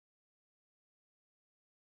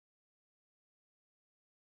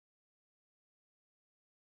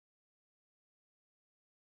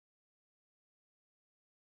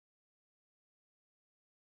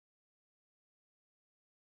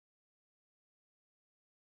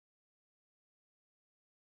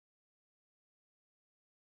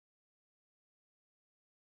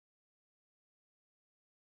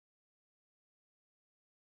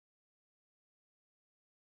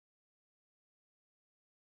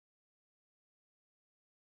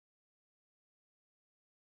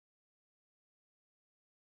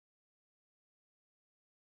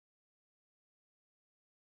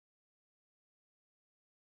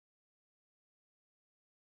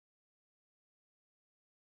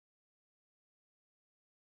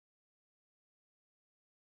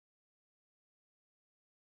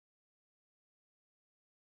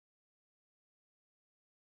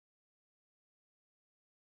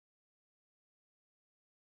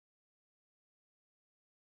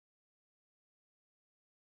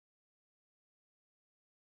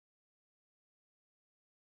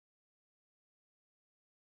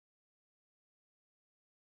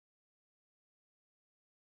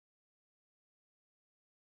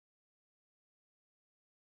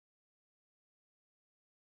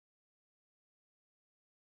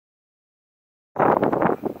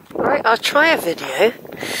Right, I'll try a video.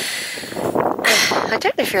 I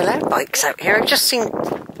don't know if you're allowed bikes out here. I've just seen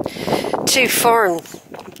two foreign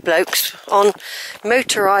blokes on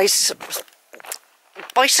motorised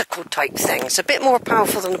bicycle type things. A bit more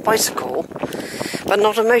powerful than a bicycle, but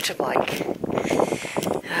not a motorbike.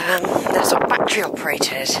 They're sort of battery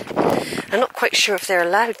operated. I'm not quite sure if they're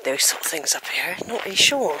allowed those sort of things up here. Not really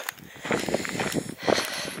sure.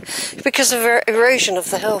 Because of erosion of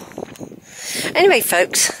the hill. Anyway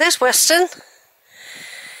folks, there's Weston.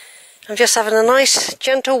 I'm just having a nice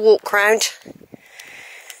gentle walk round.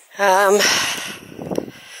 Like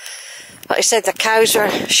I said, the cows are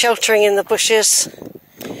sheltering in the bushes.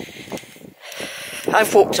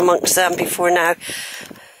 I've walked amongst them before now.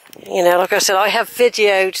 You know, like I said, I have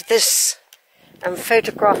videoed this and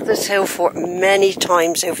photographed this hill fort many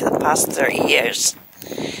times over the past 30 years.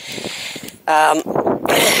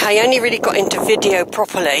 I only really got into video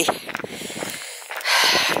properly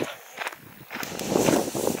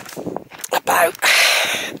about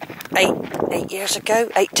 10 years ago.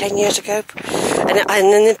 And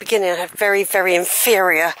in the beginning I had very, very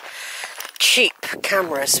inferior, cheap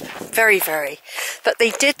cameras. Very, very. But they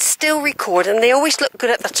did still record, and they always look good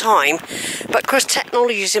at the time. But of course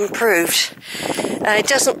technology's improved. It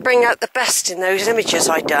doesn't bring out the best in those images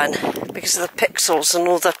I'd done because of the pixels and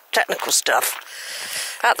all the technical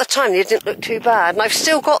stuff. At the time they didn't look too bad, and I've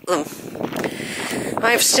still got them.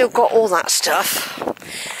 I've still got all that stuff.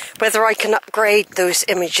 Whether I can upgrade those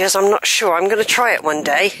images, I'm not sure. I'm going to try it one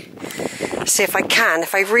day. See if I can,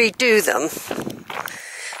 if I redo them.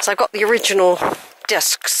 So I've got the original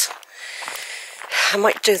discs. I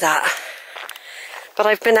might do that. But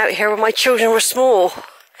I've been out here when my children were small.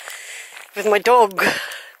 With my dog.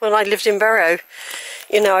 When I lived in Barrow.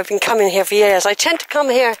 You know, I've been coming here for years. I tend to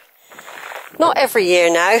come here, not every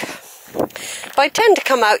year now. But I tend to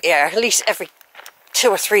come out here at least every 2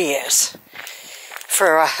 or 3 years.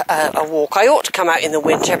 For a walk. I ought to come out in the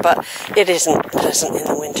winter, but it isn't pleasant in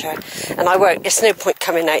the winter, and I won't. It's no point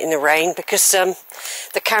coming out in the rain because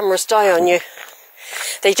the cameras die on you.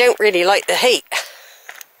 They don't really like the heat.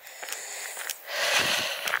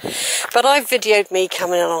 But I've videoed me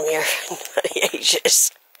coming along here for many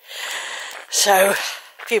ages, so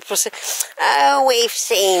people say, "Oh, we've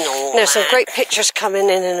seen all." There's some great pictures coming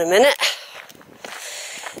in a minute.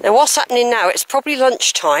 Now, what's happening now? It's probably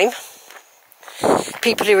lunchtime.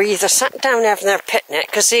 People who are either sat down having their picnic,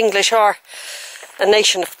 because the English are a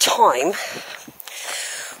nation of time,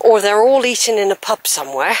 or they're all eating in a pub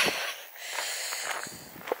somewhere,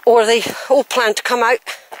 or they all plan to come out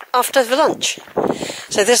after the lunch.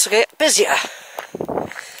 So this will get busier.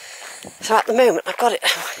 So at the moment I've got it.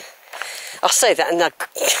 I'll say that, and the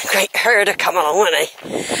great herd are coming along, won't they?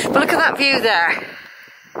 But look at that view there.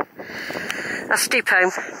 That's Steep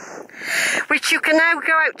Holm, which you can now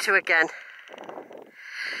go out to again.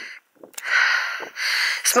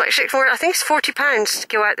 It's much more, I think it's £40 to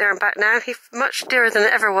go out there and back now. It's much dearer than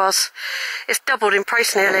it ever was. It's doubled in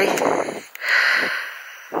price nearly.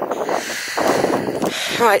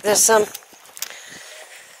 Right, there's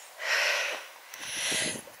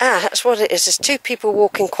that's what it is. There's two people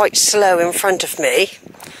walking quite slow in front of me,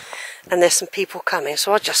 and there's some people coming.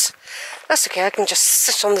 So that's okay. I can just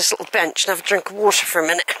sit on this little bench and have a drink of water for a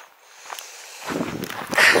minute.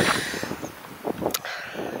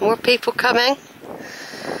 More people coming.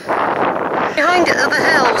 Behind it are the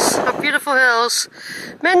hills, are beautiful hills.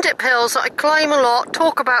 Mendip Hills that I climb a lot,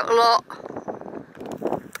 talk about a lot,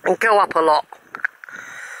 and go up a lot.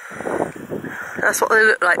 That's what they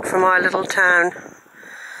look like from our little town.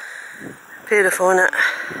 Beautiful, isn't it?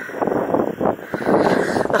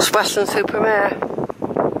 That's Weston-super-Mare.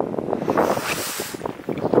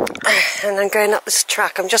 And I'm going up this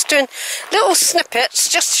track. I'm just doing little snippets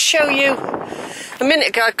just to show you. A minute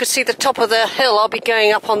ago I could see the top of the hill I'll be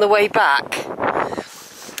going up on the way back.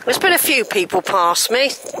 There's been a few people past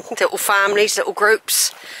me, little families, little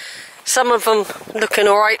groups. Some of them looking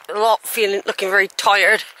alright, a lot looking very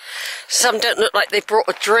tired. Some don't look like they brought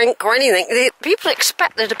a drink or anything. People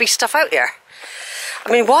expect there to be stuff out here.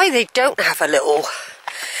 I mean, why they don't have a little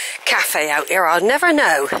cafe out here, I'll never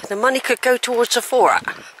know. The money could go towards a fort.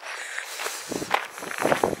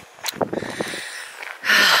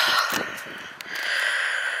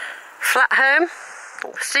 Flat Home.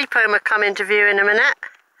 Steep Holm will come into view in a minute.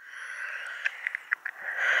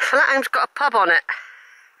 Flat Home's got a pub on it.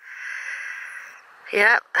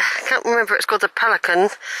 Yeah, I can't remember, it's called the Pelican.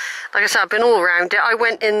 Like I said, I've been all around it. I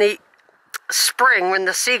went in the spring when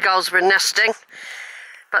the seagulls were nesting.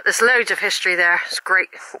 But there's loads of history there. It's great.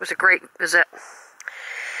 It was a great visit.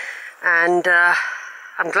 And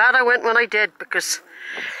I'm glad I went when I did, because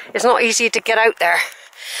it's not easy to get out there.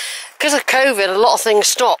 because of COVID, a lot of things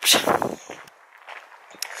stopped.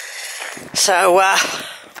 So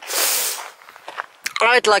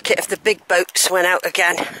I'd like it if the big boats went out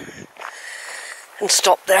again and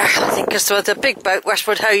stopped there. I think because the big boat,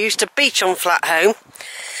 Westwood Hoe, used to beach on Flat Holm.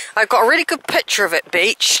 I've got a really good picture of it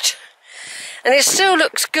beached, and it still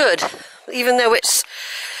looks good, even though it's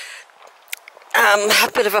a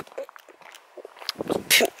bit of a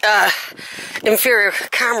inferior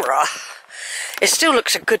camera. It still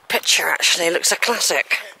looks a good picture, actually. It looks a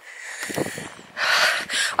classic.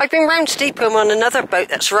 I've been round Steep Holm on another boat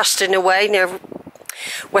that's rusting away near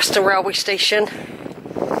Western Railway Station.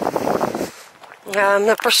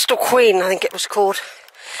 The Bristol Queen, I think it was called.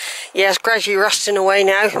 Yeah, it's gradually rusting away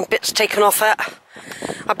now, and bits taken off it.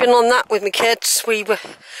 I've been on that with my kids. We were,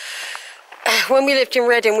 when we lived in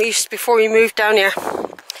Reading, before we moved down here,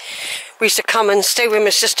 we used to come and stay with my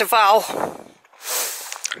sister Val,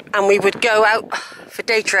 and we would go out for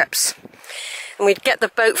day trips, and we'd get the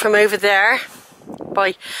boat from over there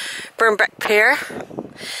by Burnbeck Pier.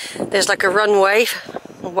 There's like a runway,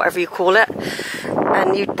 or whatever you call it,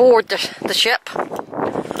 and you'd board the ship,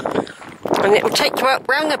 and it would take you out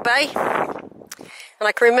round the bay. And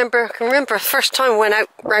I can remember the first time we went out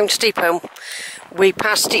round Steep Holm, we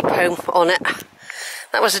passed Steep Holm on it.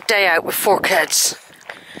 That was a day out with 4 kids.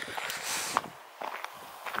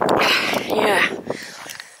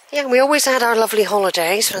 Yeah, we always had our lovely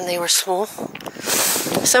holidays when they were small.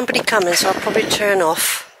 Somebody coming, so I'll probably turn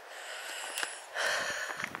off.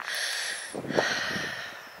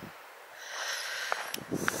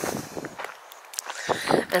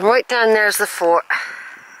 And right down there's the fort.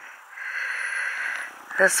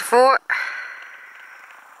 There's the fort,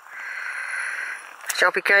 which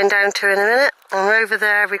I'll be going down to in a minute. And over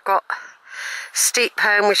there we've got Steep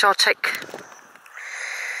Holm, which I'll take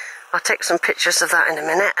some pictures of that in a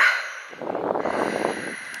minute.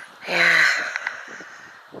 Yeah.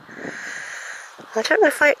 I don't know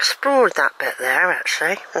if I explored that bit there,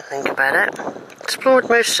 actually, I think about it. Explored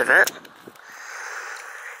most of it.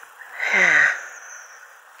 Yeah.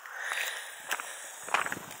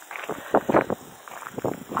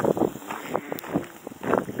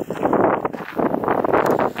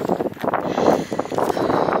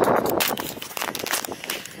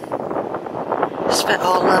 This bit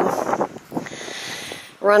I'll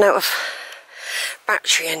run out of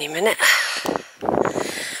battery any minute.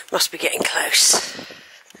 Must be getting close.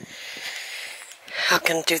 I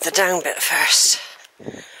can do the down bit first.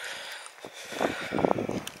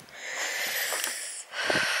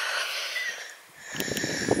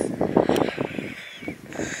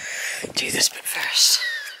 Do this bit first.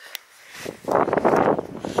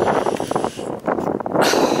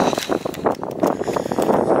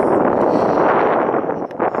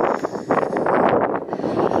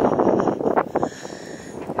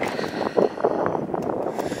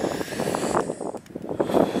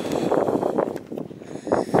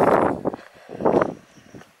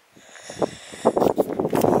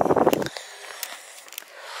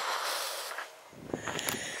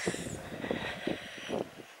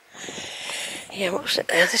 Yeah, what's it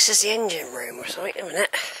there? This is the engine room or something, a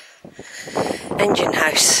minute. Engine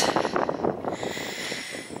house.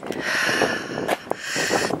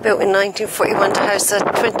 Built in 1941 to house the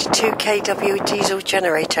 22 kW diesel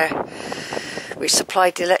generator, which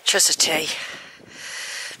supplied the electricity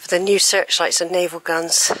for the new searchlights and naval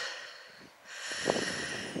guns.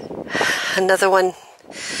 Another one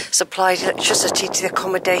supplied electricity to the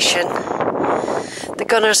accommodation. The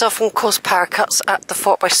gunners often caused power cuts at the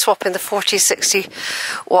fort by swapping the 40-60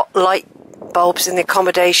 watt light bulbs in the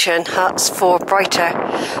accommodation huts for brighter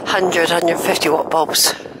 150 watt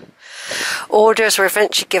bulbs. Orders were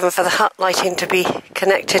eventually given for the hut lighting to be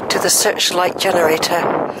connected to the searchlight generator.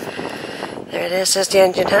 There it is, there's the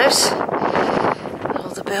engine house. All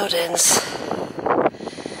the buildings.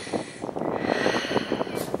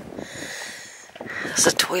 That's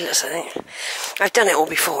the toilets, I think. I've done it all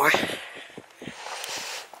before.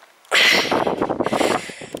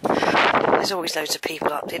 There's always loads of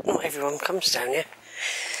people up there. Not everyone comes down here.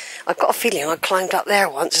 I've got a feeling I climbed up there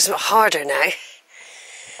once. It's a bit harder now. I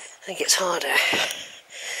think it's harder.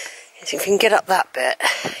 If you can get up that bit,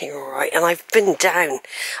 you're alright. And I've been down.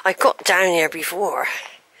 I got down here before.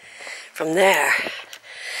 From there.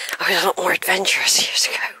 I was a lot more adventurous years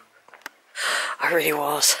ago. I really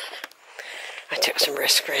was. I took some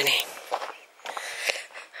risk, really.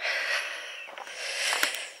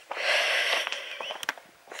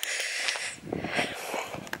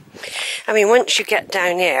 I mean, once you get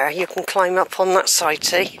down here, you can climb up on that side,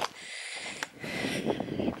 see?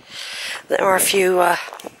 There are a few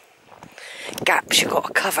gaps you've got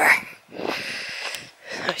to cover.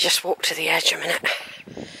 I'll just walk to the edge a minute.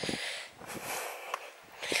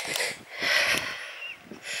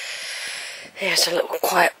 There's a little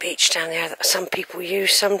quiet beach down there that some people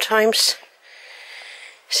use sometimes.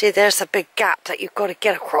 See, there's the big gap that you've got to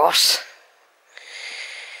get across.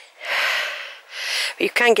 But you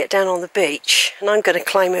can get down on the beach, and I'm going to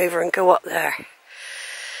climb over and go up there.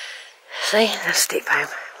 See, that's Steep Holm.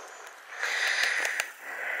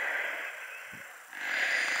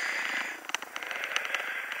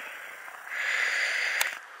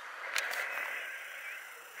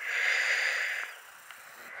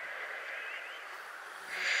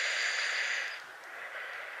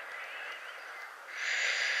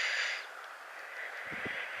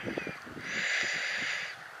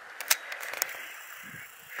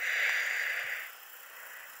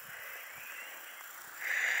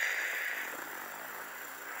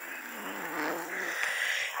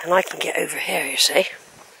 And I can get over here, you see,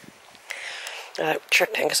 without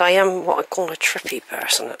tripping, because I am what I call a trippy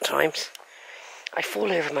person at times. I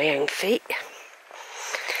fall over my own feet.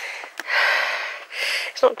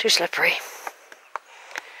 It's not too slippery.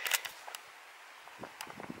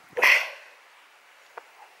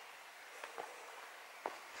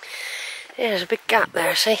 Yeah, there's a big gap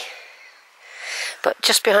there, see? But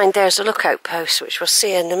just behind there's a lookout post, which we'll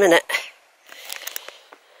see in a minute.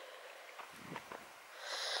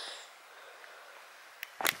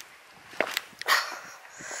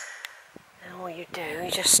 All you do,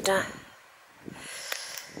 you just go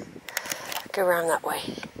around that way.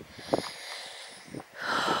 You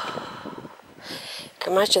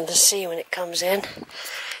can imagine the sea when it comes in.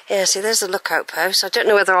 Yeah, see, there's the lookout post. I don't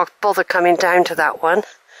know whether I'll bother coming down to that one.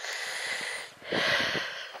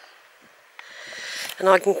 And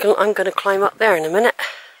I'm going to climb up there in a minute.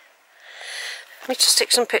 Let me just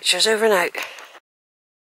take some pictures over and out.